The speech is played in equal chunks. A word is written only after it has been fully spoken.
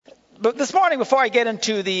But this morning, before I get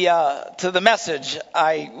into the message,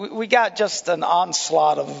 we got just an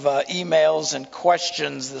onslaught of emails and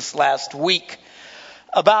questions this last week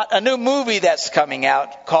about a new movie that's coming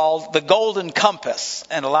out called The Golden Compass.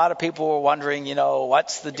 And a lot of people were wondering,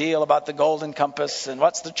 what's the deal about the Golden Compass and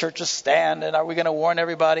what's the church's stand, and are we going to warn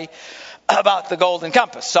everybody about the Golden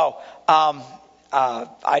Compass? So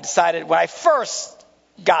I decided when I first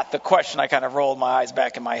got the question, I kind of rolled my eyes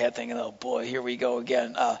back in my head thinking, oh boy, here we go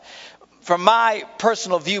again. From my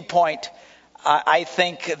personal viewpoint, I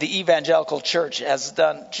think the evangelical church has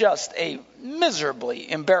done just a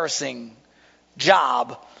miserably embarrassing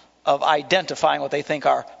job of identifying what they think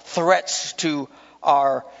are threats to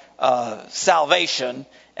our salvation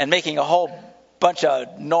and making a whole bunch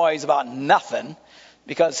of noise about nothing.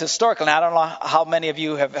 Because historically, I don't know how many of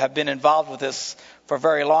you have been involved with this for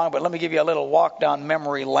very long, but let me give you a little walk down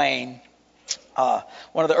memory lane.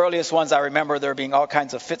 One of the earliest ones I remember there being all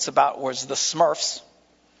kinds of fits about was the Smurfs,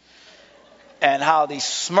 and how the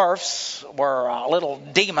Smurfs were little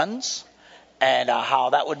demons, and how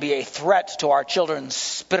that would be a threat to our children's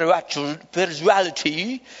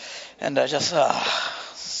spirituality, and just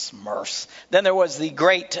Smurfs. Then there was the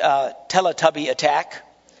great Teletubby attack,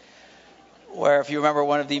 where, if you remember,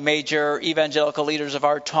 one of the major evangelical leaders of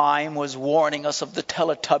our time was warning us of the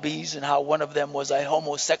Teletubbies and how one of them was a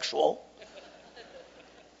homosexual.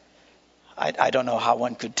 I don't know how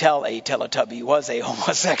one could tell a Teletubby was a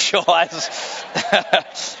homosexual.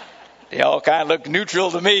 They all kind of look neutral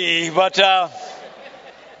to me, but,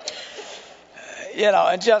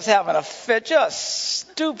 and just having a fit, just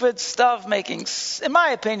stupid stuff, making, in my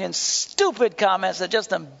opinion, stupid comments that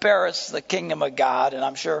just embarrass the kingdom of God. And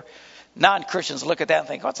I'm sure non-Christians look at that and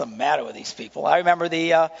think, what's the matter with these people? I remember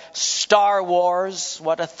the Star Wars,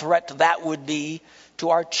 what a threat that would be to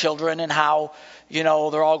our children, and how, they're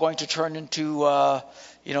all going to turn into,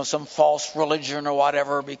 some false religion or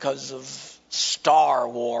whatever because of Star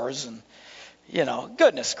Wars. And,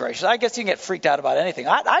 goodness gracious, I guess you can get freaked out about anything.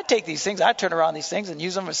 I take these things, I turn around these things and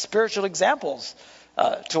use them as spiritual examples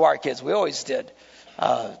to our kids. We always did.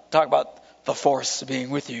 Talk about the Force being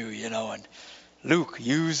with you, and Luke,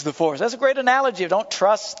 use the Force. That's a great analogy. Don't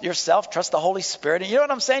trust yourself, trust the Holy Spirit. And you know what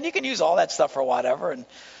I'm saying? You can use all that stuff for whatever. And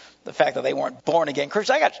the fact that they weren't born again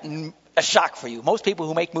Christians, I got a shock for you. Most people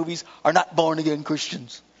who make movies are not born again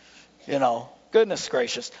Christians. Goodness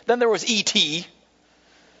gracious. Then there was E.T.,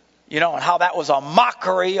 and how that was a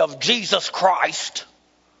mockery of Jesus Christ.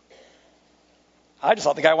 I just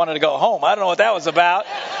thought the guy wanted to go home. I don't know what that was about.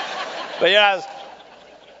 But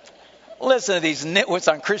listen to these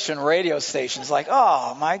nitwits on Christian radio stations like,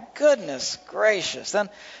 oh, my goodness gracious. Then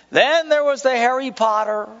there was the Harry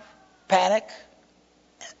Potter panic.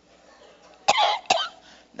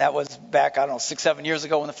 That was back, 6-7 years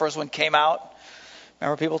ago when the first one came out.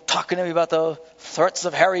 Remember people talking to me about the threats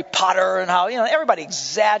of Harry Potter and how, everybody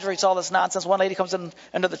exaggerates all this nonsense. One lady comes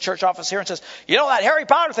into the church office here and says, that Harry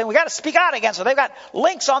Potter thing, we got to speak out against it. They've got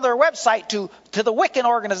links on their website to the Wiccan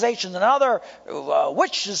organizations and other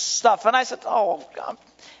witches stuff. And I said,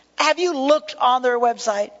 have you looked on their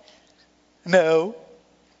website? No.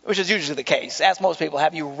 Which is usually the case. Ask most people,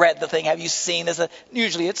 have you read the thing? Have you seen this?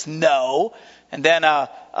 Usually it's no. And then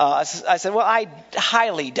I said, well, I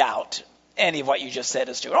highly doubt any of what you just said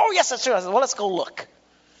is true. Oh, yes, that's true. I said, well, let's go look.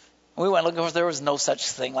 We went looking. Of course, there was no such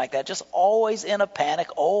thing like that. Just always in a panic,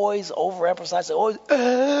 always overemphasized, always,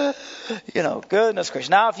 goodness gracious.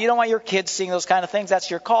 Now, if you don't want your kids seeing those kind of things, that's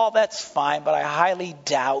your call. That's fine. But I highly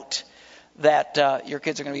doubt that your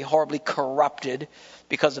kids are going to be horribly corrupted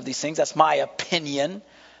because of these things. That's my opinion.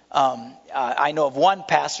 I know of one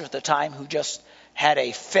pastor at the time who just had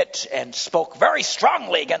a fit and spoke very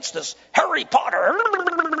strongly against this Harry Potter,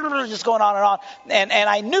 just going on and on. And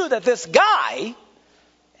I knew that this guy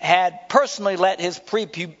had personally let his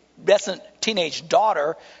prepubescent teenage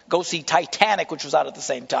daughter go see Titanic, which was out at the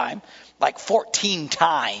same time, like 14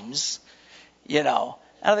 times, And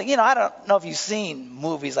I think, I don't know if you've seen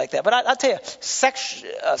movies like that, but I'll tell you,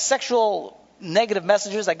 sexual negative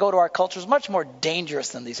messages that go to our culture is much more dangerous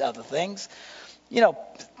than these other things.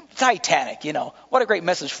 Titanic, what a great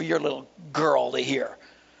message for your little girl to hear.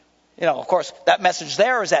 Of course, that message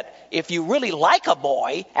there is that if you really like a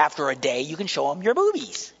boy, after a day, you can show him your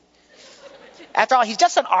boobies. After all, he's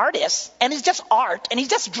just an artist, and he's just art, and he's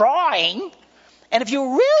just drawing. And if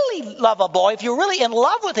you really love a boy, if you're really in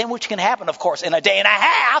love with him, which can happen, of course, in a day and a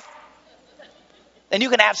half, then you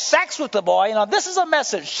can have sex with the boy. This is a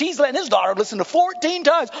message she's letting his daughter listen to 14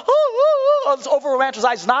 times. All this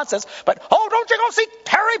over-romanticized nonsense. But, don't you go see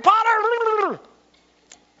Harry Potter?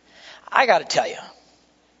 I got to tell you,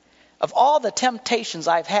 of all the temptations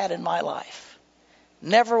I've had in my life,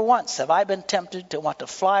 never once have I been tempted to want to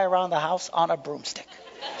fly around the house on a broomstick.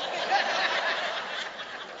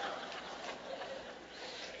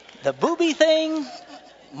 The booby thing,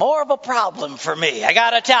 more of a problem for me, I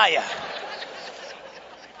gotta tell you.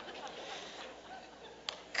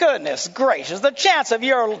 Goodness gracious, the chance of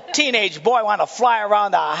your teenage boy wanting to fly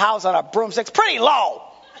around the house on a broomstick is pretty low.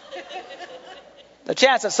 The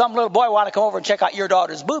chance that some little boy want to come over and check out your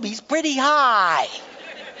daughter's boobies, pretty high.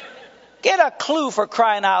 Get a clue, for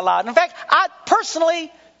crying out loud. In fact, I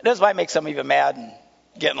personally, this might make some of you mad and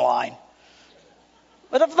get in line.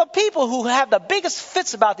 But of the people who have the biggest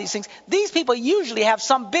fits about these things, these people usually have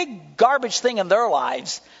some big garbage thing in their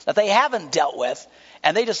lives that they haven't dealt with,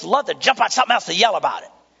 and they just love to jump on something else to yell about it.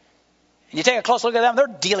 And you take a close look at them, they're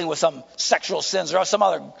dealing with some sexual sins or some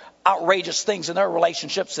other outrageous things in their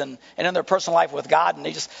relationships and in their personal life with God, and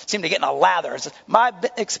they just seem to get in a lather. My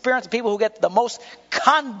experience of people who get the most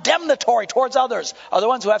condemnatory towards others are the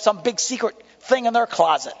ones who have some big secret thing in their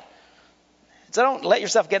closet. So don't let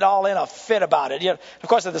yourself get all in a fit about it. Of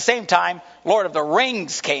course, at the same time, Lord of the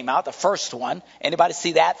Rings came out, the first one. Anybody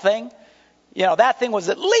see that thing? That thing was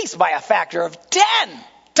at least by a factor of 10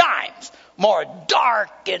 times more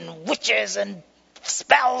dark and witches and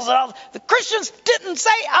spells and all. The Christians didn't say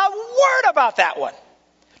a word about that one.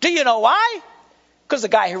 Do you know why? Because the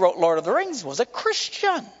guy who wrote Lord of the Rings was a Christian.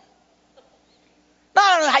 Now,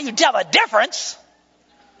 I don't know how you tell the difference.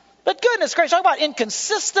 But goodness gracious, talk about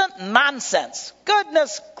inconsistent nonsense.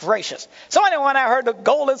 Goodness gracious. So anyway, when I heard the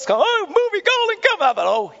Golden Skull, movie Golden come up,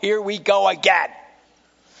 and here we go again.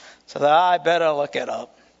 So I better look it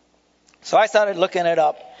up. So I started looking it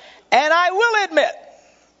up. And I will admit,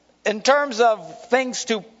 in terms of things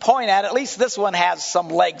to point at least this one has some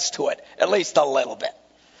legs to it, at least a little bit.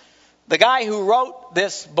 The guy who wrote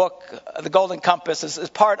this book, The Golden Compass, is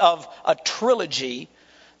part of a trilogy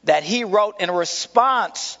that he wrote in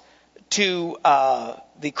response to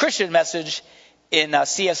the Christian message in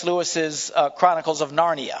C.S. Lewis's Chronicles of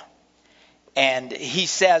Narnia. And he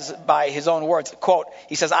says, by his own words, quote,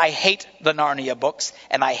 he says, "I hate the Narnia books,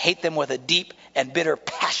 and I hate them with a deep and bitter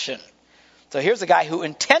passion." So here's a guy who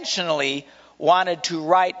intentionally wanted to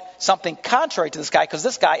write something contrary to this guy, because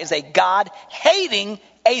this guy is a God-hating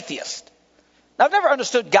atheist. Now, I've never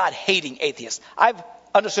understood God-hating atheists. I've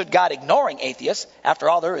understood God ignoring atheists. After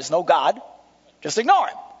all, there is no God. Just ignore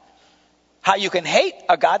him. How you can hate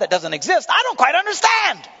a God that doesn't exist, I don't quite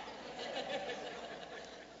understand.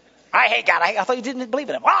 I hate God. I thought you didn't believe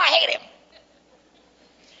in him. Well, I hate him.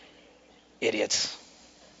 Idiots.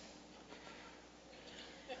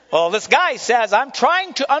 Well, this guy says, I'm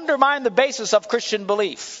trying to undermine the basis of Christian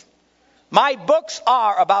belief. My books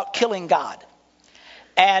are about killing God.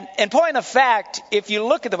 And in point of fact, if you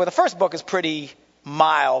look at the first book is pretty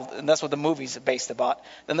mild, and that's what the movie's based about.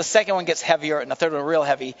 Then the second one gets heavier, and the third one real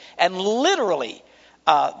heavy. And literally,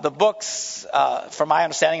 the books, from my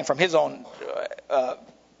understanding and from his own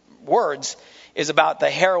words, is about the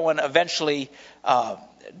heroine eventually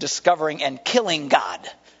discovering and killing God,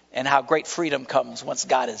 and how great freedom comes once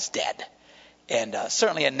God is dead. And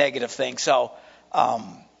certainly a negative thing. So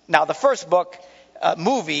now the first book,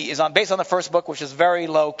 movie, is based on the first book, which is very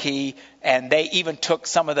low key, and they even took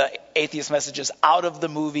some of the atheist messages out of the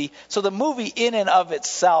movie. So the movie in and of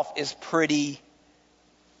itself is pretty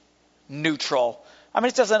neutral. I mean,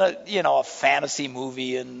 it's just a fantasy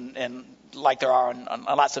movie, and like there are on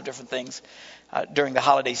lots of different things during the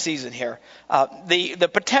holiday season here. The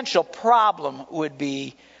potential problem would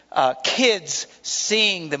be kids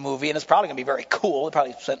seeing the movie, and it's probably going to be very cool. They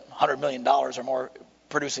probably spent $100 million or more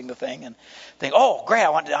producing the thing, and think, oh, great, I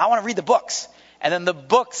want to read the books. And then the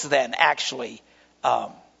books then actually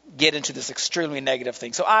get into this extremely negative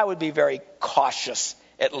thing. So I would be very cautious,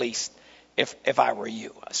 at least, if I were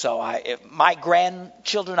you. So if my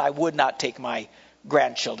grandchildren, I would not take my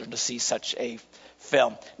grandchildren to see such a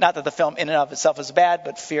film. Not that the film in and of itself is bad,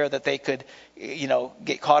 but fear that they could,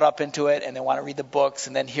 get caught up into it and then want to read the books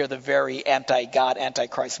and then hear the very anti-God,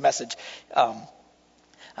 anti-Christ message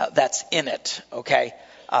that's in it, okay?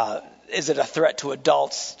 Is it a threat to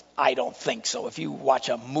adults? I don't think so. If you watch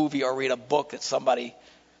a movie or read a book that somebody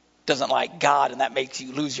doesn't like God and that makes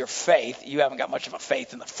you lose your faith, you haven't got much of a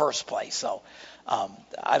faith in the first place. So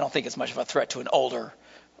I don't think it's much of a threat to an older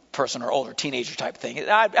person or older teenager type thing.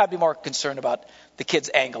 I'd be more concerned about the kid's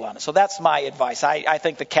angle on it. So that's my advice. I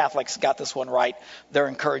think the Catholics got this one right. They're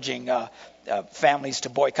encouraging families to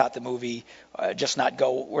boycott the movie, just not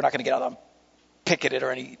go. We're not going to get out on picket it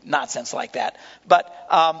or any nonsense like that. But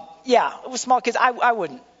with small kids, I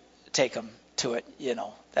wouldn't take them to it,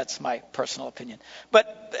 That's my personal opinion. But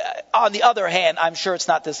on the other hand, I'm sure it's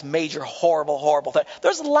not this major, horrible thing.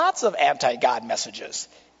 There's lots of anti-God messages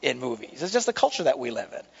in movies. It's just the culture that we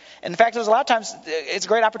live in. And in fact, there's a lot of times it's a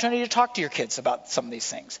great opportunity to talk to your kids about some of these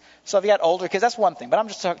things. So if you got older kids, that's one thing. But I'm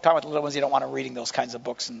just talking about the little ones. You don't want them reading those kinds of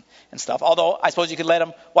books and stuff. Although I suppose you could let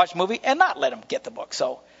them watch a movie and not let them get the book.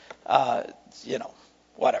 So,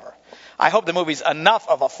 whatever. I hope the movie's enough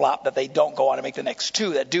of a flop that they don't go on to make the next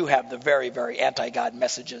two that do have the very, very anti-God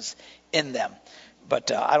messages in them.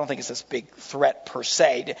 But I don't think it's this big threat per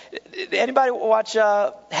se. Did anybody watch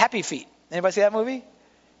Happy Feet? Anybody see that movie?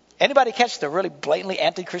 Anybody catch the really blatantly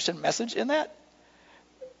anti-Christian message in that?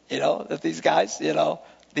 That these guys,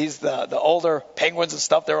 the older penguins and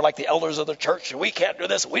stuff, they were like the elders of the church, and we can't do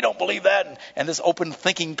this, we don't believe that, and this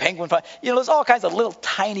open-thinking penguin. There's all kinds of little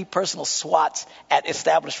tiny personal swats at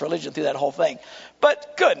established religion through that whole thing.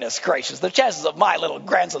 But goodness gracious, the chances of my little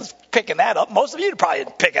grandsons picking that up, most of you probably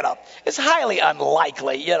didn't pick it up. It's highly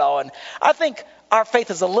unlikely, and I think our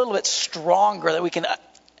faith is a little bit stronger that we can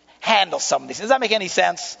handle some of these. Does that make any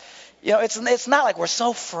sense? It's not like we're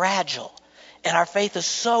so fragile and our faith is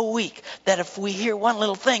so weak that if we hear one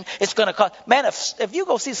little thing, it's going to cause. Man, if you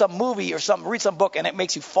go see some movie or read some book and it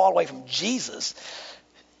makes you fall away from Jesus,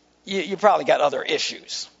 you probably got other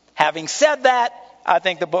issues. Having said that, I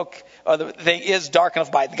think the book or the thing is dark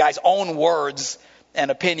enough by the guy's own words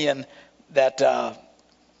and opinion that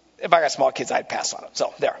if I got small kids, I'd pass on it.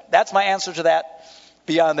 So there, that's my answer to that.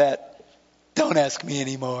 Beyond that, don't ask me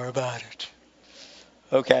any more about it.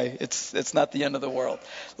 Okay, it's not the end of the world.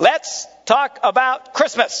 Let's talk about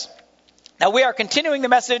Christmas. Now we are continuing the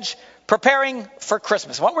message, preparing for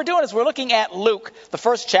Christmas. What we're doing is we're looking at Luke, the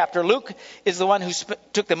first chapter. Luke is the one who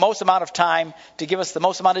took the most amount of time to give us the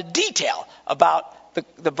most amount of detail about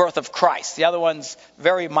the birth of Christ. The other ones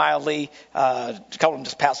very mildly, a couple of them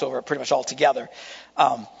just pass over it pretty much altogether.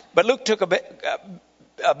 But Luke took a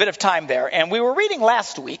bit of time there. And we were reading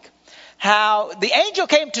last week how the angel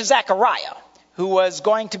came to Zechariah, who was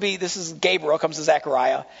going to be, this is Gabriel comes to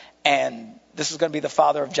Zechariah, and this is going to be the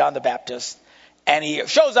father of John the Baptist. And he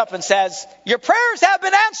shows up and says, your prayers have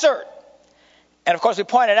been answered. And of course we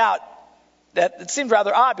pointed out that it seemed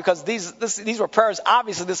rather odd because these were prayers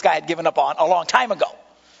obviously this guy had given up on a long time ago.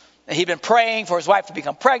 And he'd been praying for his wife to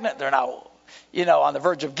become pregnant. They're now on the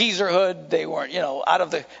verge of geezerhood. They weren't, out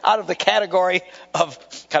of the category of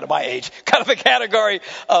kind of my age, kind of the category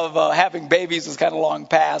of having babies was kind of long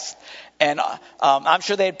past. And I'm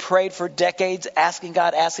sure they had prayed for decades, asking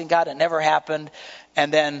God. It never happened.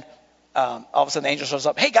 And then all of a sudden the angel shows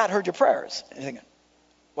up. Hey, God heard your prayers. And you're thinking,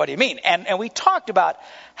 what do you mean? And we talked about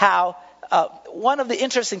how one of the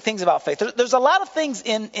interesting things about faith, there's a lot of things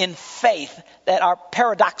in faith that are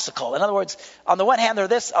paradoxical. In other words, on the one hand they're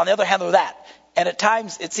this, on the other hand they're that. And at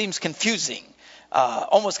times it seems confusing,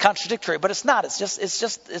 almost contradictory, but it's not. It's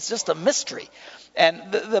just a mystery.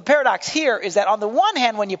 And the paradox here is that on the one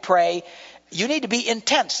hand, when you pray, you need to be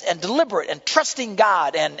intense and deliberate and trusting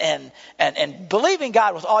God and believing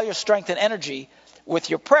God with all your strength and energy with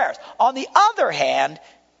your prayers. On the other hand,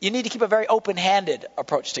 you need to keep a very open-handed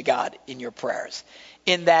approach to God in your prayers,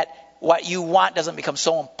 in that what you want doesn't become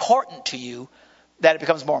so important to you that it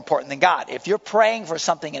becomes more important than God. If you're praying for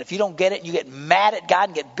something and if you don't get it and you get mad at God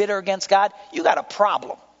and get bitter against God, you got a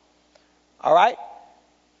problem. All right?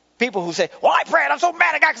 People who say, well, I prayed, I'm so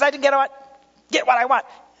mad at God because I didn't get what I want.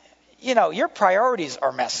 Your priorities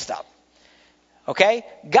are messed up. Okay?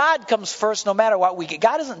 God comes first no matter what we get.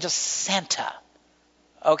 God isn't just Santa.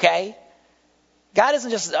 Okay? God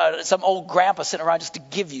isn't just some old grandpa sitting around just to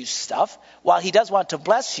give you stuff. While he does want to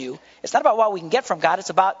bless you, it's not about what we can get from God.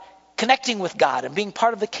 It's about connecting with God and being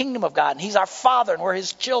part of the kingdom of God. And he's our Father and we're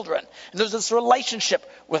his children. And there's this relationship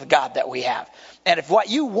with God that we have. And if what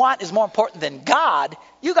you want is more important than God,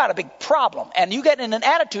 you got a big problem. And you get in an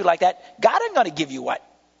attitude like that, God isn't going to give you what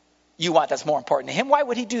you want that's more important to him. Why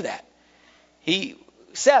would he do that? He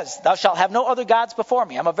says, thou shalt have no other gods before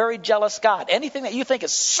me. I'm a very jealous God. Anything that you think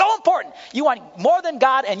is so important, you want more than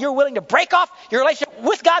God, and you're willing to break off your relationship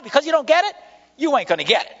with God because you don't get it, you ain't going to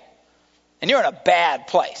get it. And you're in a bad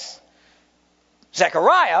place.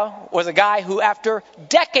 Zechariah was a guy who, after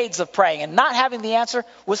decades of praying and not having the answer,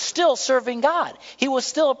 was still serving God. He was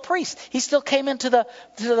still a priest. He still came into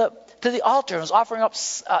the altar and was offering up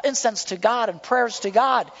incense to God and prayers to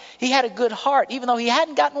God. He had a good heart, even though he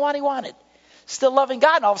hadn't gotten what he wanted. Still loving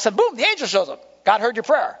God, and all of a sudden, boom, the angel shows up. God heard your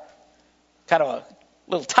prayer. Kind of a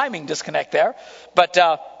little timing disconnect there. But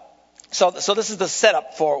so this is the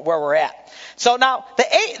setup for where we're at. So now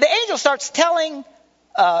the angel starts telling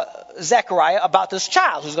Zechariah about this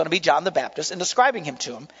child who's going to be John the Baptist and describing him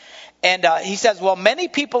to him. And he says, well, many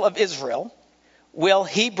people of Israel will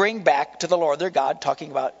he bring back to the Lord their God,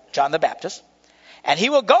 talking about John the Baptist. And he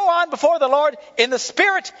will go on before the Lord in the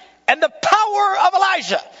spirit and the power of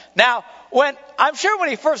Elijah. Now, I'm sure when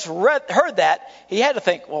he first heard that, he had to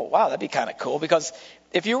think, well, wow, that'd be kind of cool. Because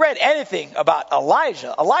if you read anything about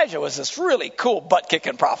Elijah was this really cool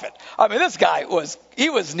butt-kicking prophet. I mean, this guy was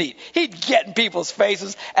neat. He'd get in people's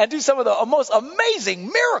faces and do some of the most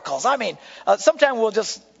amazing miracles. I mean, sometime we'll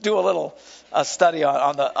just do a little study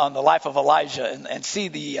on the life of Elijah and see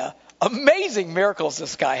the amazing miracles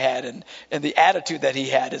this guy had, and the attitude that he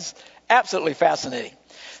had is absolutely fascinating.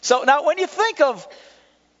 So now when you think of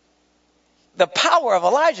the power of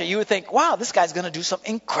Elijah, you would think, wow, this guy's going to do some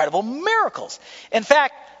incredible miracles. In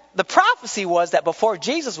fact, the prophecy was that before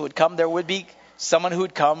Jesus would come, there would be someone who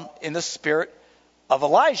would come in the spirit of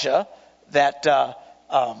Elijah that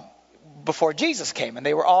before Jesus came. And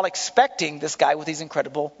they were all expecting this guy with these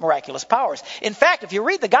incredible, miraculous powers. In fact, if you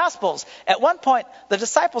read the Gospels, at one point, the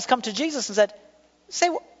disciples come to Jesus and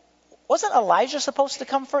said, wasn't Elijah supposed to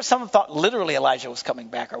come first? Some thought literally Elijah was coming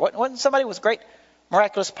back. Or wasn't somebody with great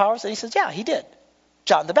miraculous powers? And he says, yeah, he did.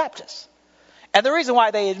 John the Baptist. And the reason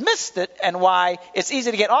why they had missed it and why it's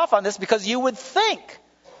easy to get off on this, because you would think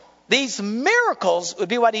these miracles would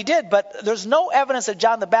be what he did, but there's no evidence that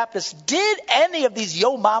John the Baptist did any of these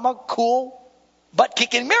yo mama cool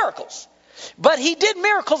butt-kicking miracles. But he did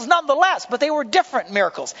miracles nonetheless, but they were different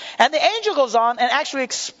miracles. And the angel goes on and actually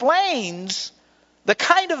explains the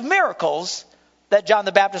kind of miracles that John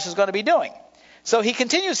the Baptist is going to be doing. So he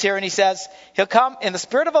continues here and he says, he'll come in the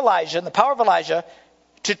spirit of Elijah, in the power of Elijah,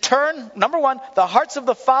 to turn, number one, the hearts of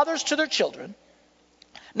the fathers to their children.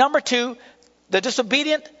 Number two, the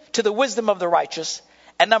disobedient to the wisdom of the righteous.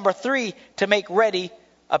 And number three, to make ready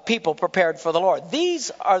a people prepared for the Lord.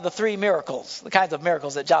 These are the three miracles, the kinds of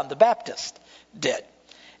miracles that John the Baptist did.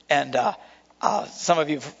 And some of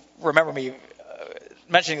you remember me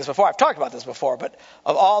mentioning this before. I've talked about this before, but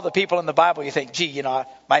of all the people in the Bible, you think, gee,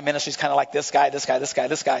 my ministry is kind of like this guy, this guy, this guy,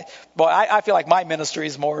 this guy. Boy, I feel like my ministry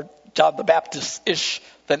is more John the Baptist-ish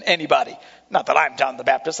than anybody. Not that I'm John the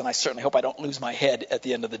Baptist, and I certainly hope I don't lose my head at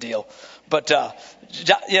the end of the deal. But,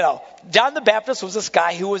 John the Baptist was this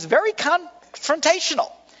guy who was very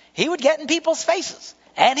confrontational. He would get in people's faces,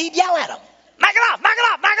 and he'd yell at them, knock it off, knock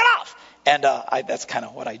it off, knock it off. And that's kind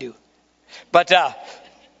of what I do. But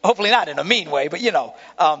hopefully not in a mean way, but,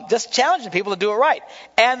 just challenging people to do it right.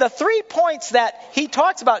 And the 3 points that he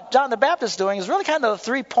talks about John the Baptist doing is really kind of the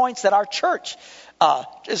 3 points that our church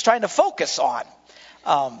is trying to focus on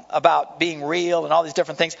about being real and all these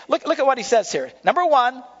different things. Look at what he says here. Number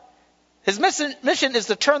one, his mission is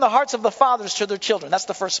to turn the hearts of the fathers to their children. That's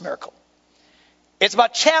the first miracle. It's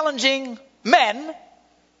about challenging men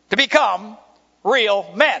to become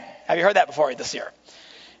real men. Have you heard that before this year?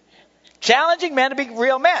 Challenging men to be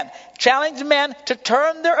real men. Challenging men to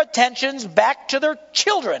turn their attentions back to their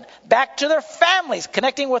children, back to their families,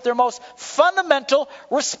 connecting with their most fundamental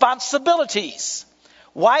responsibilities.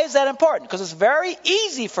 Why is that important? Because it's very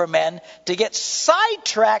easy for men to get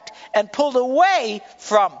sidetracked and pulled away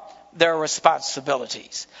from their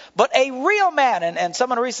responsibilities. But a real man, and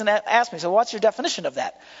someone recently asked me, so what's your definition of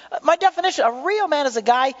that? My definition, a real man is a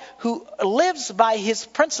guy who lives by his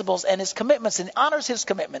principles and his commitments and honors his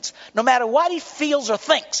commitments, no matter what he feels or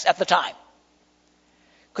thinks at the time.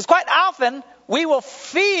 Because quite often, we will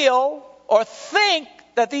feel or think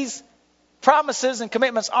that these promises and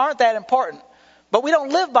commitments aren't that important. But we don't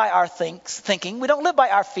live by our thinking. We don't live by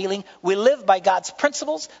our feeling. We live by God's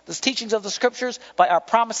principles, the teachings of the scriptures, by our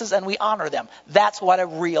promises, and we honor them. That's what a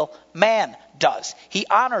real man does. He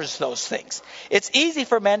honors those things. It's easy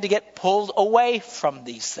for men to get pulled away from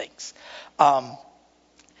these things.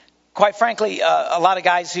 Quite frankly, a lot of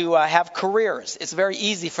guys who have careers, it's very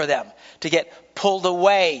easy for them to get pulled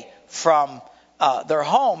away from their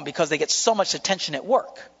home because they get so much attention at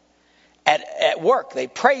work. At work, they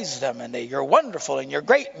praise them and you're wonderful and you're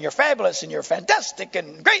great and you're fabulous and you're fantastic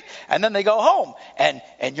and great. And then they go home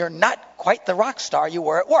and you're not quite the rock star you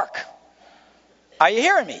were at work. Are you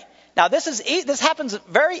hearing me? Now, this happens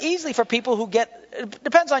very easily for people who it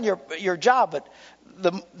depends on your job, but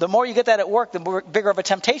the more you get that at work, the bigger of a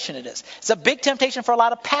temptation it is. It's a big temptation for a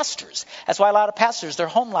lot of pastors. That's why a lot of pastors, their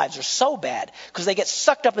home lives are so bad, because they get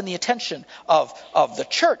sucked up in the attention of the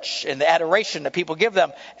church and the adoration that people give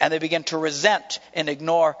them, and they begin to resent and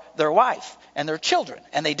ignore their wife and their children,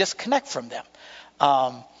 and they disconnect from them.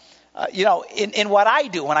 In what I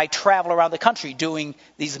do when I travel around the country doing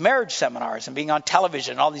these marriage seminars and being on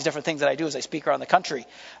television and all these different things that I do as I speak around the country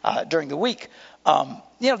during the week,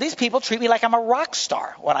 These people treat me like I'm a rock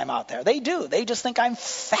star when I'm out there. They do. They just think I'm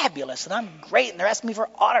fabulous and I'm great. And they're asking me for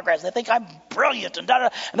autographs. And they think I'm brilliant. And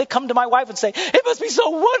they come to my wife and say, it must be so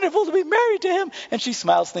wonderful to be married to him. And she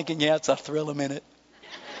smiles thinking, yeah, it's a thrill a minute.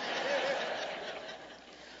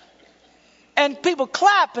 And people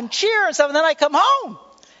clap and cheer and stuff. And then I come home.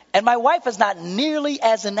 And my wife is not nearly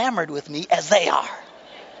as enamored with me as they are.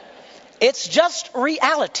 It's just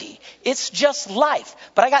reality. It's just life.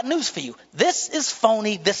 But I got news for you. This is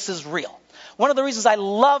phony. This is real. One of the reasons I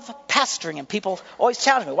love pastoring, and people always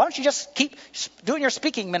challenge me, why don't you just keep doing your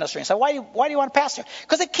speaking ministry? And so why do you want to pastor?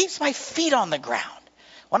 Because it keeps my feet on the ground.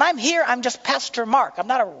 When I'm here, I'm just Pastor Mark. I'm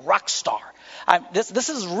not a rock star. This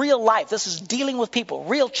is real life. This is dealing with people,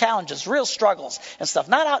 real challenges, real struggles and stuff.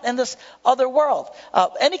 Not out in this other world.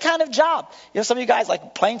 Any kind of job. Some of you guys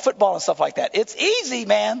like playing football and stuff like that. It's easy,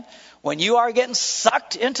 man. When you are getting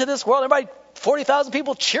sucked into this world, everybody, 40,000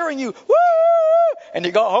 people cheering you, woo! And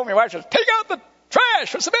you go home, your wife says, take out the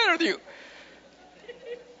trash. What's the matter with you?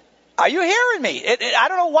 Are you hearing me? I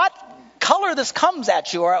don't know what color this comes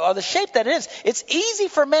at you or the shape that it is. It's easy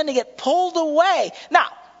for men to get pulled away. Now,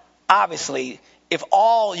 obviously, if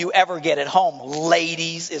all you ever get at home,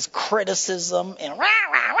 ladies, is criticism and rah,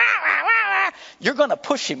 rah, rah, rah, rah, you're going to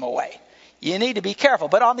push him away. You need to be careful.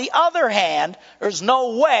 But on the other hand, there's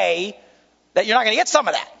no way that you're not going to get some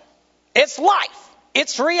of that. It's life.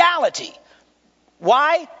 It's reality.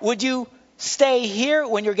 Why would you stay here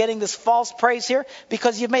when you're getting this false praise here?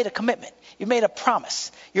 Because you've made a commitment. You've made a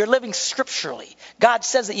promise. You're living scripturally. God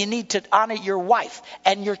says that you need to honor your wife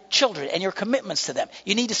and your children and your commitments to them.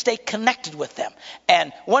 You need to stay connected with them.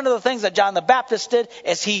 And one of the things that John the Baptist did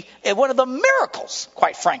is one of the miracles,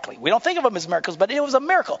 quite frankly, we don't think of them as miracles, but it was a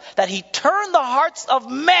miracle that he turned the hearts of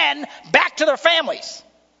men back to their families.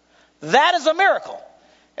 That is a miracle.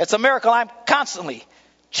 It's a miracle I'm constantly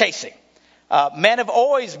chasing. Men have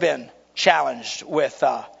always been challenged with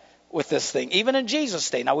this thing, even in Jesus'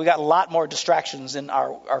 day. Now, we got a lot more distractions in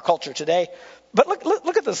our culture today. But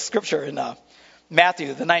look at the scripture in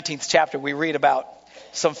Matthew, the 19th chapter. We read about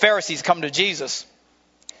some Pharisees come to Jesus.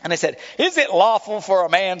 And they said, is it lawful for a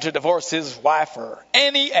man to divorce his wife for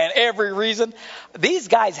any and every reason? These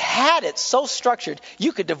guys had it so structured,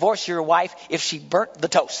 you could divorce your wife if she burnt the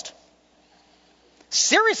toast.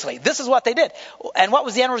 Seriously, this is what they did. And what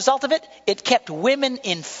was the end result of it? It kept women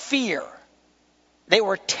in fear. They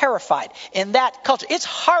were terrified. In that culture, it's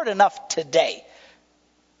hard enough today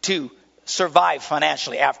to survive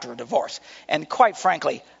financially after a divorce. And quite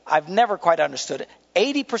frankly, I've never quite understood it.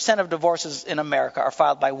 80% of divorces in America are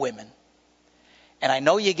filed by women. And I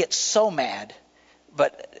know you get so mad,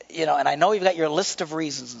 but, and I know you've got your list of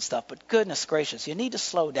reasons and stuff, but goodness gracious, you need to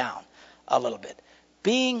slow down a little bit.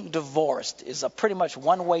 Being divorced is a pretty much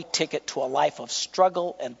one-way ticket to a life of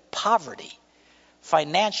struggle and poverty.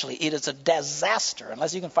 Financially, it is a disaster,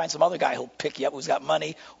 unless you can find some other guy who'll pick you up who's got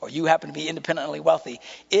money, or you happen to be independently wealthy.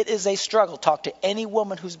 It is a struggle. Talk to any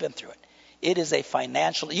woman who's been through it. It is a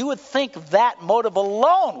financial, you would think that motive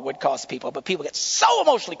alone would cause people, but people get so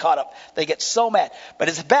emotionally caught up, they get so mad. But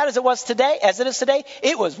as bad as it was today, as it is today,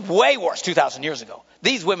 it was way worse 2,000 years ago.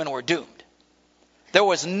 These women were doomed. There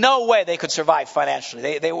was no way they could survive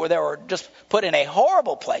financially. They were just put in a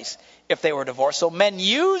horrible place if they were divorced. So men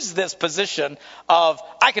use this position of,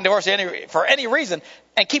 I can divorce you for any reason,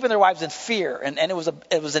 and keeping their wives in fear. And it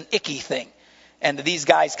was an icky thing. And these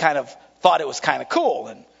guys kind of thought it was kind of cool.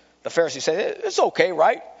 And the Pharisees said, it's okay,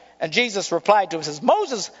 right? And Jesus replied to him, says,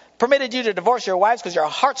 Moses permitted you to divorce your wives because your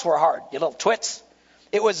hearts were hard, you little twits.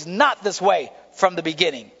 It was not this way from the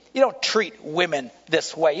beginning. You don't treat women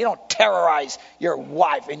this way. You don't terrorize your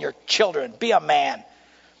wife and your children. Be a man.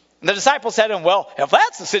 And the disciples said to him, well, if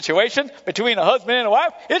that's the situation between a husband and a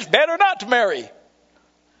wife, it's better not to marry.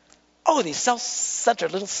 Oh, these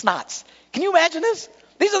self-centered little snots. Can you imagine this?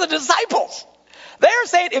 These are the disciples. They're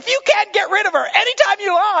saying, if you can't get rid of her anytime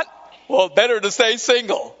you want, well, it's better to stay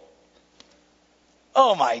single.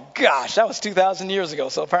 Oh, my gosh. That was 2,000 years ago.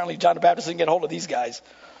 So apparently John the Baptist didn't get hold of these guys.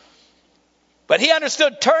 But he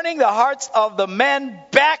understood turning the hearts of the men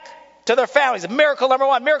back to their families. Miracle number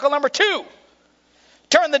one. Miracle number two.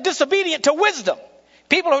 Turn the disobedient to wisdom.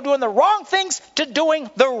 People who are doing the wrong things to doing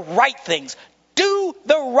the right things. Do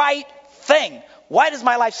the right thing. Why does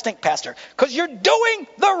my life stink, Pastor? Because you're doing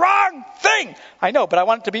the wrong thing. I know, but I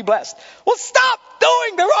want it to be blessed. Well, stop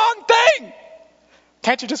doing the wrong thing.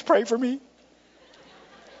 Can't you just pray for me?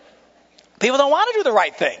 People don't want to do the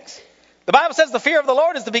right things. The Bible says the fear of the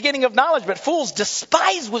Lord is the beginning of knowledge, but fools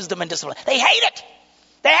despise wisdom and discipline. They hate it.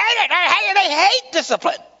 They hate it. They hate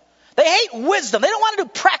discipline. They hate wisdom. They don't want to do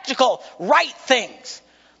practical, right things.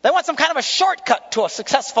 They want some kind of a shortcut to a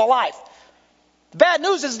successful life. The bad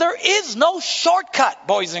news is there is no shortcut,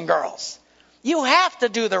 boys and girls. You have to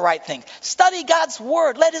do the right thing. Study God's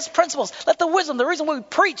word. Let his principles, let the wisdom, the reason we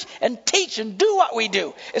preach and teach and do what we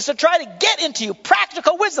do is to try to get into you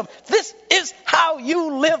practical wisdom. This is how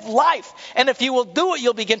you live life. And if you will do it,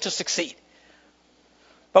 you'll begin to succeed.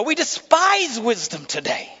 But we despise wisdom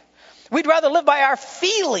today. We'd rather live by our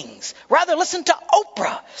feelings, rather listen to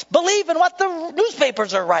Oprah, believe in what the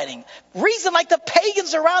newspapers are writing, reason like the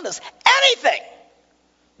pagans around us, anything,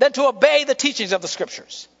 than to obey the teachings of the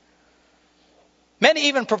scriptures. Many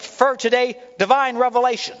even prefer today divine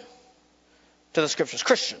revelation to the scriptures.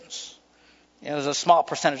 Christians. There's a small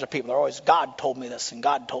percentage of people that are always, God told me this and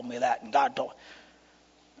God told me that and God told me.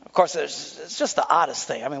 Of course, it's just the oddest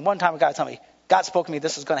thing. I mean, one time a guy told me, God spoke to me,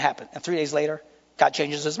 this is going to happen. And 3 days later, God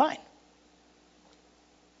changes his mind.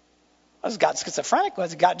 Was God schizophrenic?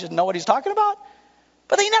 Was God just know what he's talking about?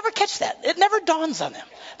 But they never catch that. It never dawns on them.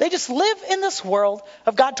 They just live in this world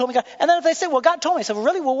of God told me God. And then if they say, well, God told me. I say, well,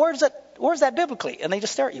 really? Well, where's that biblically? And they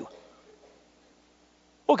just stare at you.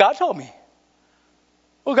 Well, God told me.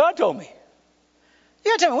 Well, God told me.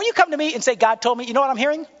 You got to tell me, when you come to me and say, God told me, you know what I'm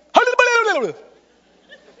hearing?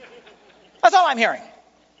 That's all I'm hearing.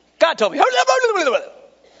 God told me.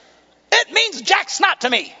 It means jack snot to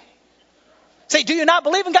me. Say, do you not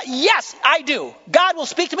believe in God? Yes, I do. God will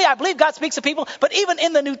speak to me. I believe God speaks to people. But even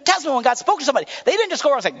in the New Testament, when God spoke to somebody, they didn't just go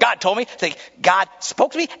around and say, God told me. They, God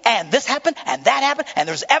spoke to me, and this happened, and that happened, and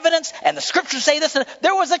there's evidence, and the scriptures say this. And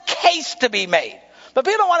there was a case to be made. But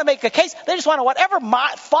people don't want to make a case. They just want to, whatever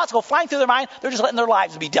thoughts go flying through their mind, they're just letting their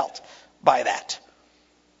lives be dealt by that.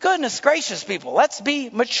 Goodness gracious, people. Let's be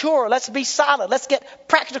mature. Let's be solid. Let's get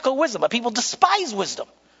practical wisdom. But people despise wisdom.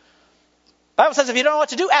 The Bible says if you don't know what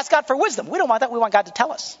to do, ask God for wisdom. We don't want that. We want God to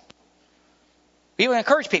tell us. We even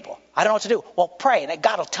encourage people. I don't know what to do. Well, pray and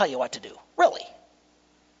God will tell you what to do. Really?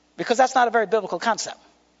 Because that's not a very biblical concept.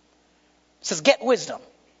 It says get wisdom.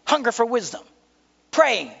 Hunger for wisdom.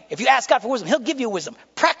 Praying. If you ask God for wisdom, he'll give you wisdom.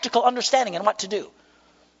 Practical understanding and what to do.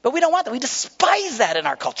 But we don't want that. We despise that in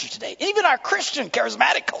our culture today. Even our Christian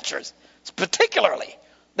charismatic cultures, particularly,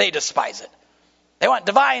 they despise it. They want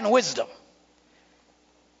divine wisdom.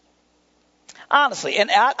 Honestly, and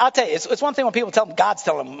I'll tell you, it's one thing when people tell them God's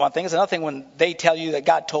telling them one thing. It's another thing when they tell you that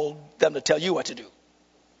God told them to tell you what to do.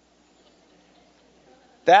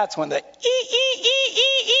 That's when the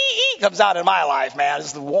comes out in my life, man.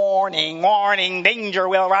 It's the warning, warning, danger,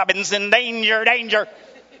 Will Robinson, danger, danger.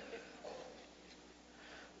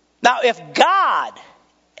 Now, if God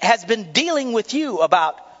has been dealing with you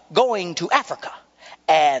about going to Africa,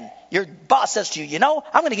 and your boss says to you,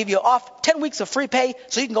 I'm going to give you off 10 weeks of free pay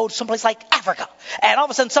so you can go to someplace like Africa. And all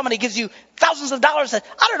of a sudden somebody gives you thousands of dollars. And,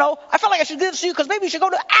 I don't know. I felt like I should give this to you because maybe you should go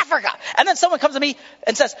to Africa. And then someone comes to me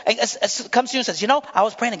and comes to you and says, I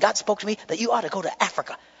was praying and God spoke to me that you ought to go to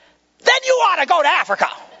Africa. Then you ought to go to Africa.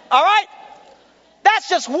 All right? That's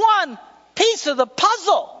just one piece of the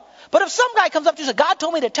puzzle. But if some guy comes up to you and says, God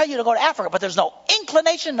told me to tell you to go to Africa, but there's no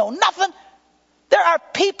inclination, no nothing. There are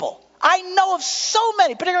people. I know of so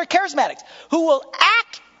many, particularly charismatics, who will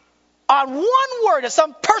act on one word that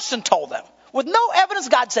some person told them with no evidence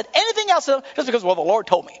God said anything else to them just because, well, the Lord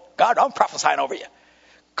told me. God, I'm prophesying over you.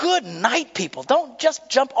 Good night, people. Don't just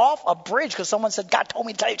jump off a bridge because someone said, God told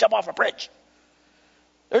me to tell you to jump off a bridge.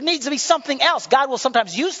 There needs to be something else. God will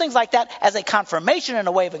sometimes use things like that as a confirmation and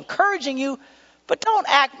a way of encouraging you, but don't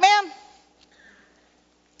act, man. And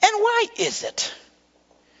why is it?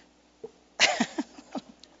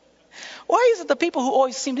 Why is it the people who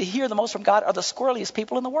always seem to hear the most from God are the squirreliest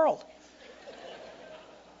people in the world?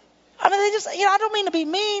 I mean, they just, I don't mean to be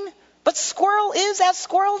mean, but squirrel is as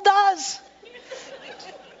squirrel does.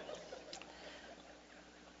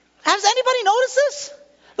 Has anybody noticed this?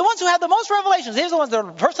 The ones who have the most revelations, these are the ones their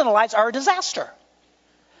personal lives are a disaster.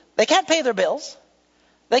 They can't pay their bills.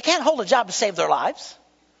 They can't hold a job to save their lives.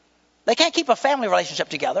 They can't keep a family relationship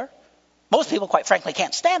together. Most people, quite frankly,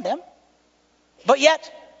 can't stand them. But yet,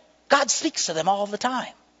 God speaks to them all the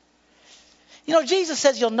time. Jesus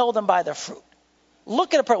says you'll know them by their fruit.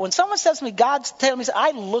 Look at a person. When someone says to me, God's telling me,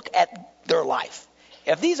 I look at their life.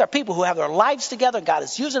 If these are people who have their lives together and God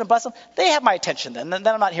is using and blessing them, they have my attention then. Then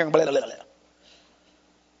I'm not hearing blah, blah, blah, blah.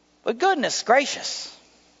 But goodness gracious,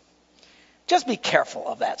 just be careful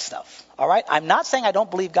of that stuff. All right? I'm not saying I don't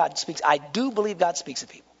believe God speaks. I do believe God speaks to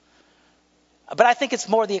people. But I think it's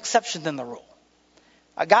more the exception than the rule.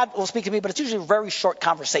 God will speak to me, but it's usually very short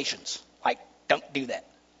conversations. Like, don't do that.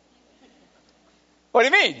 What do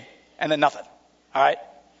you mean? And then nothing. All right?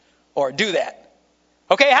 Or do that.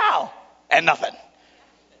 Okay, how? And nothing. You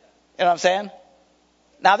know what I'm saying?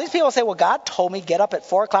 Now, these people say, well, God told me get up at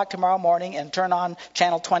 4 o'clock tomorrow morning and turn on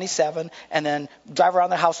channel 27 and then drive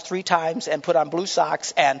around the house 3 times and put on blue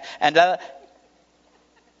socks and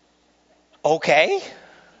okay.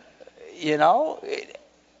 You know,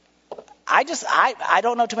 I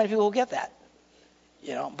don't know too many people who get that.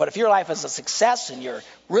 You know, but if your life is a success and you're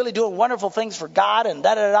really doing wonderful things for God and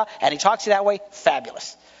and he talks to you that way,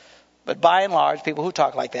 fabulous. But by and large, people who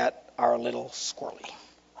talk like that are a little squirrely.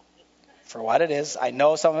 For what it is, I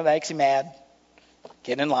know some of it makes you mad.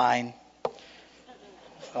 Get in line.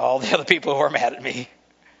 All the other people who are mad at me.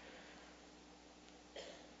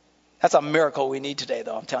 That's a miracle we need today,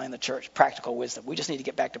 though. I'm telling the church, practical wisdom. We just need to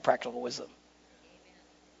get back to practical wisdom.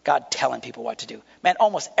 God telling people what to do. Man,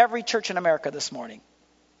 almost every church in America this morning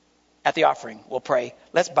at the offering will pray,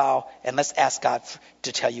 let's bow and let's ask God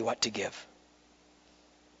to tell you what to give.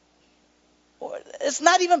 It's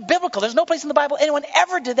not even biblical. There's no place in the Bible anyone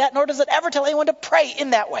ever did that, nor does it ever tell anyone to pray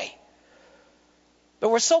in that way. But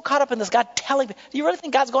we're so caught up in this God telling. Do you really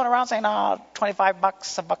think God's going around saying, "Oh, $25,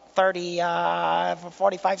 $1.30, for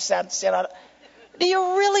 45 cents"? You know, do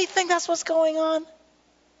you really think that's what's going on?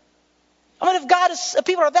 I mean, if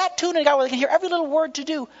people are that tuned in God where they can hear every little word to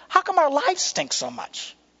do, how come our lives stink so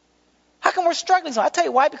much? How come we're struggling so much? I'll tell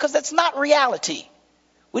you why. Because that's not reality.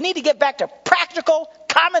 We need to get back to practical,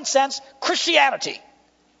 common sense Christianity.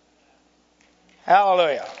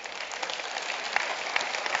 Hallelujah.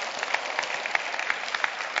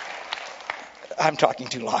 I'm talking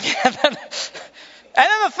too long. And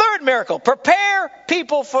then the third miracle, prepare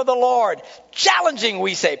people for the Lord. Challenging,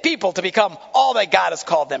 we say, people to become all that God has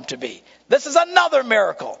called them to be. This is another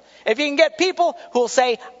miracle. If you can get people who will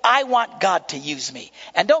say, I want God to use me.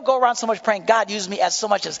 And don't go around so much praying, God use me, as so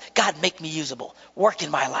much as God make me usable. Work in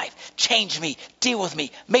my life. Change me. Deal with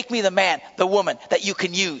me. Make me the man, the woman that you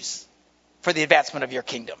can use for the advancement of your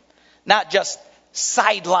kingdom. Not just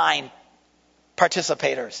sideline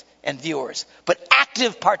participators and viewers, but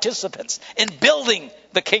active participants in building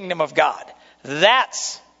the kingdom of God.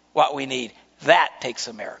 That's what we need. That takes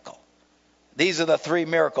a miracle. These are the 3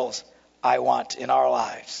 miracles I want in our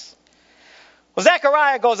lives. Well,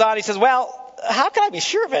 Zechariah goes on. He says, well, how can I be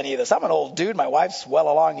sure of any of this? I'm an old dude. My wife's well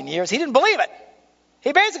along in years. He didn't believe it.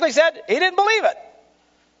 He basically said he didn't believe it.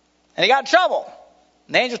 And he got in trouble.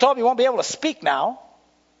 And the angel told him he won't be able to speak now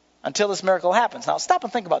until this miracle happens. Now, stop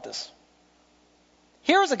and think about this.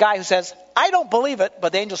 Here's a guy who says, I don't believe it,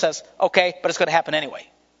 but the angel says, okay, but it's going to happen anyway.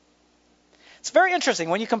 It's very interesting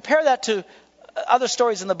when you compare that to other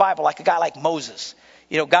stories in the Bible, like a guy like Moses.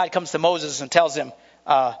 You know, God comes to Moses and tells him,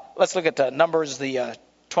 let's look at Numbers, the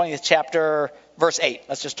 20th chapter, verse 8.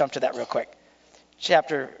 Let's just jump to that real quick.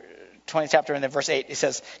 20th chapter and then verse 8. It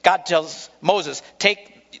says, God tells Moses,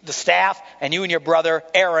 take the staff and you and your brother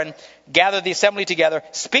Aaron, gather the assembly together,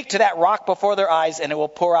 speak to that rock before their eyes, and it will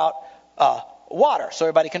pour out water so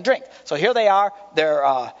everybody can drink. So here they are.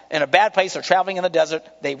 They're in a bad place. They're traveling in the desert.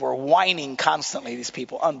 They were whining constantly, these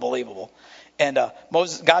people. Unbelievable. And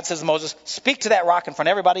God says to Moses, speak to that rock in front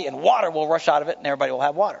of everybody, and water will rush out of it, and everybody will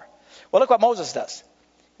have water. Well, look what Moses does.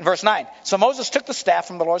 In verse 9, so Moses took the staff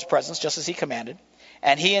from the Lord's presence, just as he commanded,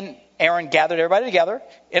 and he and Aaron gathered everybody together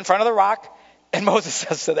in front of the rock, and Moses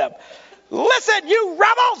says to them, listen, you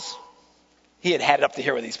rebels! He had it up to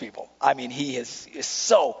here with these people. I mean, he is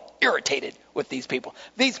so irritated with these people.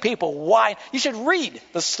 These people whine. You should read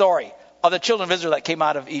the story of the children of Israel that came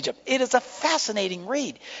out of Egypt. It is a fascinating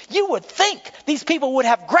read. You would think these people would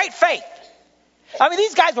have great faith. I mean,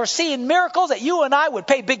 these guys were seeing miracles that you and I would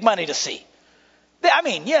pay big money to see. I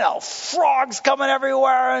mean, you know, frogs coming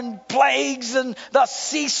everywhere and plagues and the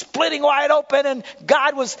sea splitting wide open. And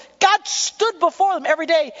God stood before them every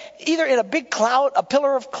day, either in a big cloud, a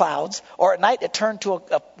pillar of clouds, or at night it turned to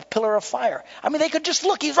a pillar of fire. I mean, they could just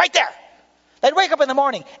look. He's right there. They'd wake up in the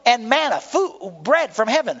morning and manna, food, bread from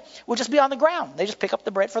heaven would just be on the ground. They just pick up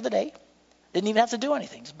the bread for the day. Didn't even have to do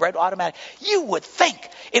anything. It's bread automatic. You would think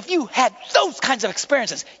if you had those kinds of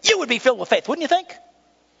experiences, you would be filled with faith, wouldn't you think?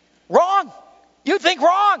 Wrong. You'd think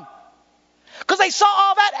wrong. Because they saw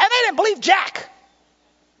all that and they didn't believe jack.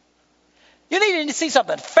 You need to see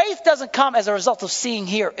something. Faith doesn't come as a result of seeing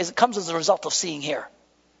here. It comes as a result of seeing here.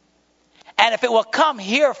 And if it will come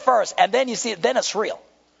here first and then you see it, then it's real.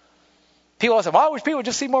 People say, well, I wish people would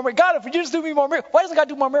just see more miracles. God, if you just do me more miracles. Why doesn't God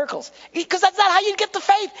do more miracles? Because that's not how you get the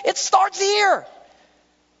faith. It starts here.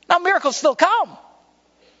 Now, miracles still come.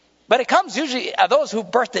 But it comes usually, those who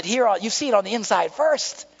birthed it here, you see it on the inside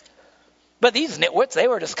first. But these nitwits, they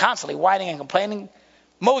were just constantly whining and complaining.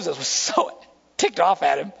 Moses was so ticked off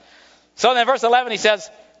at him. So then verse 11, he says,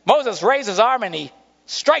 Moses raised his arm and he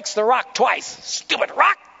strikes the rock twice. Stupid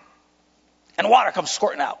rock. And water comes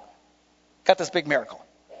squirting out. Got this big miracle.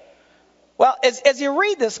 Well, as you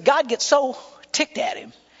read this, God gets so ticked at him.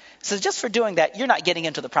 He says, just for doing that, you're not getting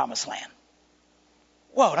into the promised land.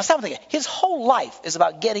 Whoa, now stop thinking. His whole life is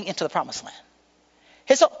about getting into the promised land.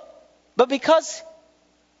 But because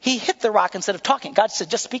he hit the rock instead of talking, God said,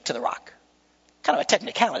 just speak to the rock. Kind of a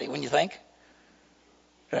technicality when you think.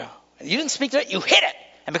 Yeah. You didn't speak to it, you hit it.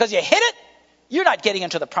 And because you hit it, you're not getting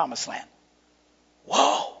into the promised land.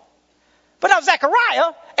 Whoa. But now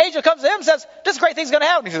Zechariah, angel comes to him and says, this great thing's going to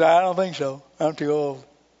happen. He says, I don't think so. I'm too old.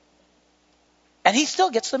 And he still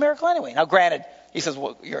gets the miracle anyway. Now granted, he says,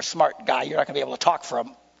 well, you're a smart guy. You're not going to be able to talk for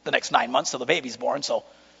the next 9 months till the baby's born. So it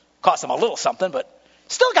costs him a little something, but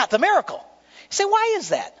still got the miracle. You say, why is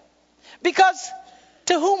that? Because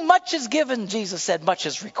to whom much is given, Jesus said, much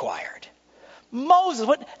is required. Moses,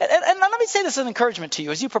 and let me say this as an encouragement to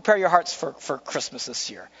you as you prepare your hearts for Christmas this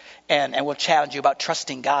year. And we'll challenge you about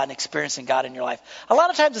trusting God and experiencing God in your life. A lot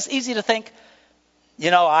of times it's easy to think,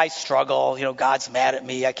 I struggle. God's mad at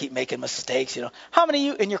me. I keep making mistakes. How many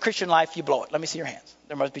of you in your Christian life, you blow it? Let me see your hands.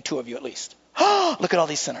 There must be 2 of you at least. Look at all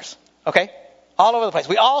these sinners. Okay? All over the place.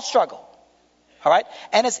 We all struggle. All right?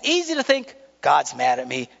 And it's easy to think, God's mad at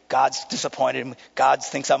me. God's disappointed me. God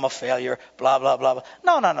thinks I'm a failure. Blah, blah, blah, blah.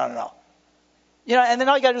 No. And then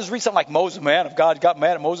all you got to do is read something like Moses. Man, if God got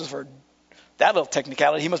mad at Moses for that little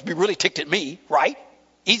technicality, he must be really ticked at me, right?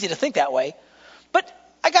 Easy to think that way. But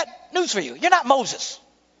I got news for you. You're not Moses.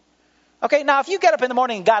 Okay, now if you get up in the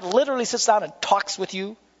morning and God literally sits down and talks with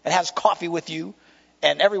you and has coffee with you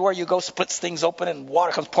and everywhere you go splits things open and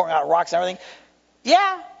water comes pouring out of rocks and everything,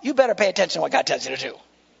 yeah, you better pay attention to what God tells you to do.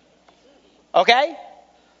 Okay?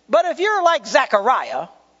 But if you're like Zechariah,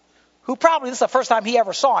 who probably this is the first time he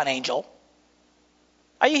ever saw an angel,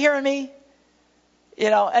 are you hearing me?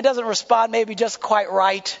 And doesn't respond maybe just quite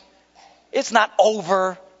right. It's not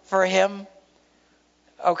over for him.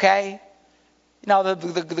 Okay?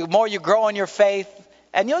 The more you grow in your faith,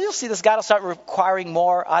 and you'll see this, God will start requiring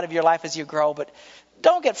more out of your life as you grow. But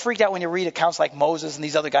don't get freaked out when you read accounts like Moses and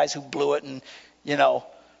these other guys who blew it and,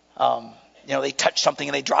 they touched something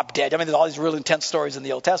and they dropped dead. I mean, there's all these real intense stories in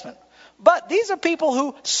the Old Testament. But these are people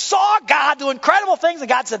who saw God do incredible things, and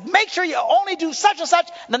God said, make sure you only do such and such,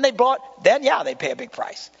 and then they blow it. Then, yeah, they pay a big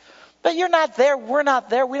price. But you're not there. We're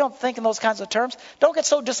not there. We don't think in those kinds of terms. Don't get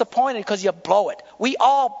so disappointed because you blow it. We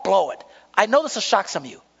all blow it. I know this will shock some of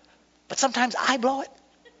you, but sometimes I blow it.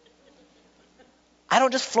 I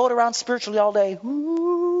don't just float around spiritually all day.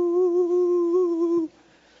 Ooh.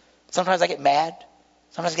 Sometimes I get mad.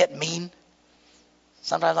 Sometimes I get mean.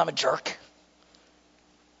 Sometimes I'm a jerk.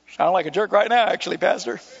 Sound like a jerk right now, actually,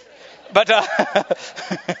 Pastor. But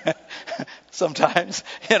sometimes,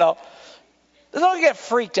 don't get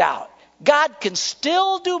freaked out. God can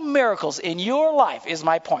still do miracles in your life, is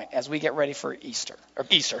my point, as we get ready for Easter,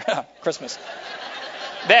 Christmas.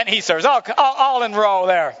 Then Easter's all in row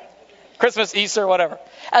there. Christmas, Easter, whatever.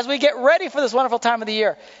 As we get ready for this wonderful time of the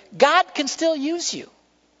year, God can still use you.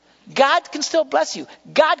 God can still bless you.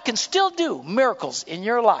 God can still do miracles in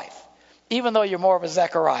your life, even though you're more of a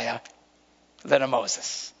Zechariah than a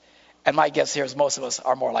Moses. And my guess here is most of us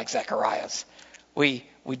are more like Zechariahs. We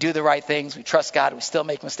do the right things. We trust God. We still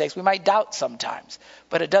make mistakes. We might doubt sometimes.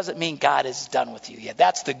 But it doesn't mean God is done with you yet.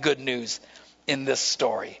 That's the good news in this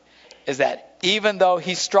story, is that even though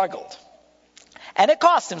he struggled, and it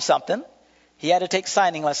cost him something, he had to take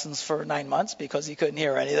signing lessons for 9 months because he couldn't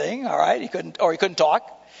hear anything, all right? He couldn't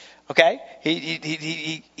talk, okay?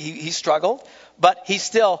 He struggled, but he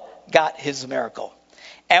still got his miracle.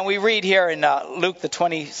 And we read here in Luke, the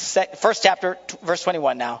 1st chapter, verse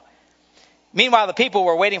 21 now. Meanwhile, the people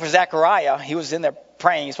were waiting for Zechariah. He was in there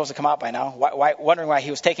praying. He's supposed to come out by now, wondering why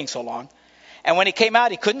he was taking so long. And when he came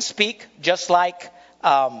out, he couldn't speak, just like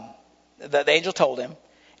the angel told him.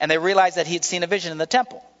 And they realized that he had seen a vision in the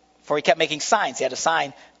temple, for he kept making signs. He had a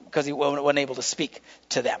sign because he wasn't able to speak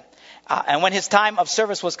to them. And when his time of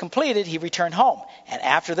service was completed, he returned home. And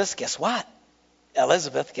after this, guess what?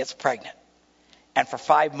 Elizabeth gets pregnant. And for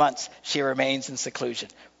 5 months, she remains in seclusion.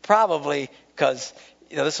 Probably because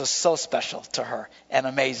this was so special to her and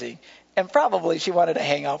amazing. And probably she wanted to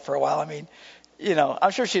hang out for a while. I mean,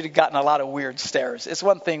 I'm sure she'd have gotten a lot of weird stares. It's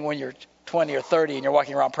one thing when you're 20 or 30 and you're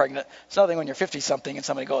walking around pregnant. It's another thing when you're 50-something and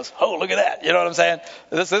somebody goes, oh, look at that. You know what I'm saying?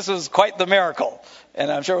 This was quite the miracle.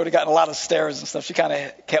 And I'm sure it would have gotten a lot of stares and stuff. She kind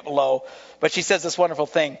of kept low. But she says this wonderful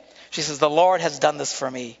thing. She says, the Lord has done this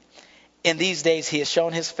for me. In these days, he has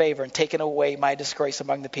shown his favor and taken away my disgrace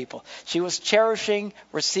among the people. She was cherishing,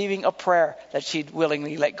 receiving a prayer that she'd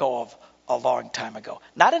willingly let go of a long time ago.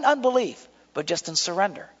 Not in unbelief, but just in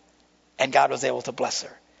surrender. And God was able to bless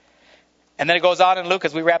her. And then it goes on in Luke,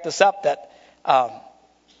 as we wrap this up, that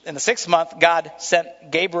In the 6th month, God sent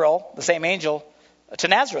Gabriel, the same angel, to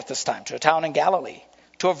Nazareth this time, to a town in Galilee,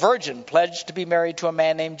 to a virgin pledged to be married to a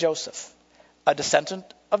man named Joseph, a descendant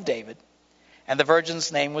of David. And the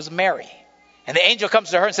virgin's name was Mary. And the angel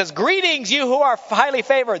comes to her and says, "Greetings, you who are highly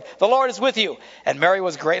favored. The Lord is with you." And Mary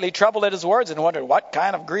was greatly troubled at his words and wondered, what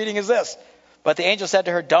kind of greeting is this? But the angel said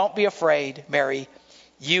to her, "Don't be afraid, Mary.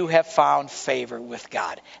 You have found favor with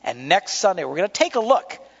God." And next Sunday, we're going to take a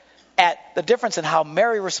look at the difference in how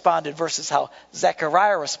Mary responded versus how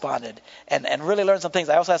Zechariah responded, and really learn some things.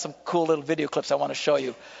 I also have some cool little video clips I want to show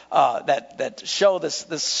you that show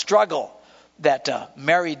this struggle that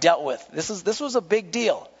Mary dealt with. This was a big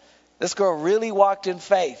deal. This girl really walked in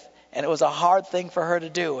faith, and it was a hard thing for her to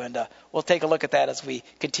do. And we'll take a look at that as we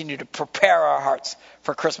continue to prepare our hearts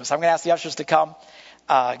for Christmas. I'm going to ask the ushers to come,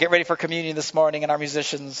 get ready for communion this morning, and our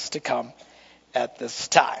musicians to come at this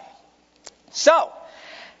time. So,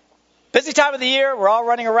 busy time of the year. We're all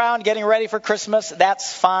running around getting ready for Christmas.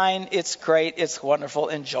 That's fine. It's great. It's wonderful.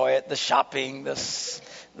 Enjoy it. The shopping,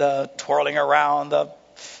 the twirling around.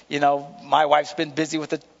 My wife's been busy with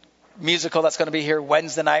the musical that's going to be here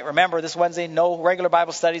Wednesday night. Remember, this Wednesday, no regular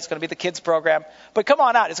Bible study. It's going to be the kids program. But come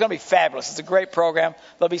on out. It's going to be fabulous. It's a great program.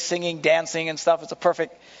 They'll be singing, dancing, and stuff. It's a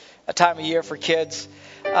perfect time of year for kids.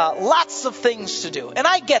 Lots of things to do. And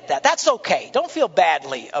I get that. That's okay. Don't feel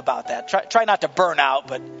badly about that. Try not to burn out,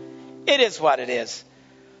 but it is what it is.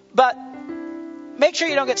 But make sure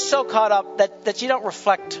you don't get so caught up that you don't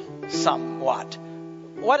reflect somewhat.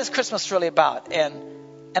 What is Christmas really about?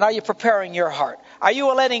 And are you preparing your heart? Are you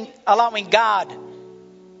allowing God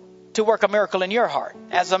to work a miracle in your heart?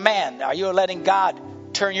 As a man, are you letting God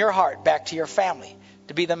turn your heart back to your family,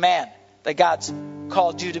 to be the man that God's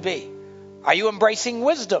called you to be? Are you embracing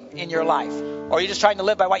wisdom in your life? Or are you just trying to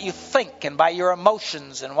live by what you think and by your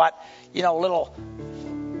emotions and what, little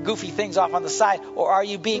goofy things off on the side? Or are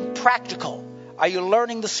you being practical? Are you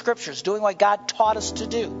learning the scriptures, doing what God taught us to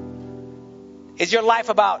do? Is your life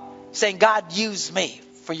about saying, "God, use me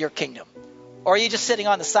for your kingdom"? Or are you just sitting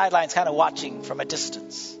on the sidelines kind of watching from a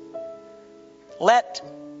distance? Let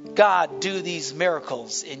God do these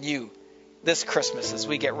miracles in you this Christmas as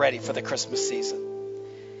we get ready for the Christmas season.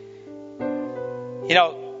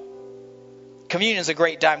 Communion is a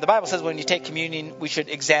great time. The Bible says when you take communion, we should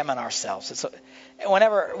examine ourselves.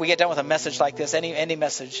 Whenever we get done with a message like this, any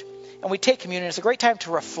message, and we take communion, it's a great time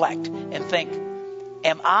to reflect and think,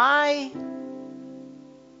 am I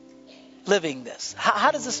living this?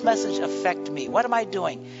 How does this message affect me? What am I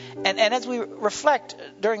doing? And as we reflect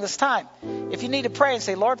during this time, if you need to pray and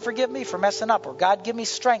say, "Lord, forgive me for messing up," or "God, give me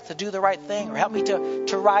strength to do the right thing," or "Help me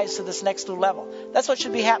to rise to this next new level." That's what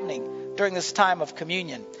should be happening during this time of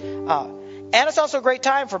communion. And it's also a great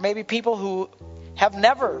time for maybe people who have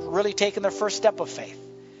never really taken their first step of faith.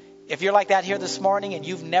 If you're like that here this morning and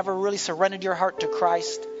you've never really surrendered your heart to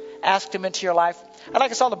Christ, asked Him into your life, I'd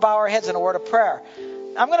like us all to bow our heads in a word of prayer.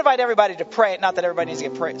 I'm going to invite everybody to pray. Not that everybody needs to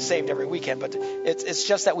get saved every weekend, but it's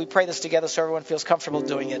just that we pray this together so everyone feels comfortable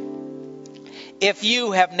doing it. If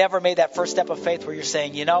you have never made that first step of faith where you're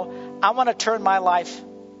saying, I want to turn my life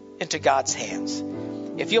into God's hands.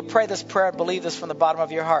 If you'll pray this prayer and believe this from the bottom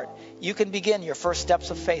of your heart, you can begin your first steps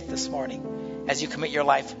of faith this morning as you commit your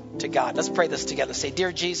life to God. Let's pray this together. Say,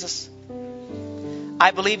 "Dear Jesus,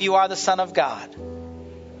 I believe you are the Son of God,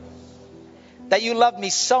 that you loved me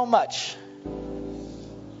so much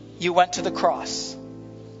you went to the cross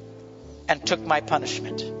and took my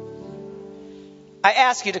punishment. I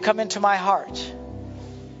ask you to come into my heart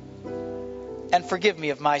and forgive me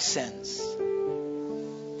of my sins.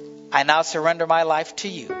 I now surrender my life to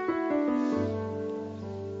you.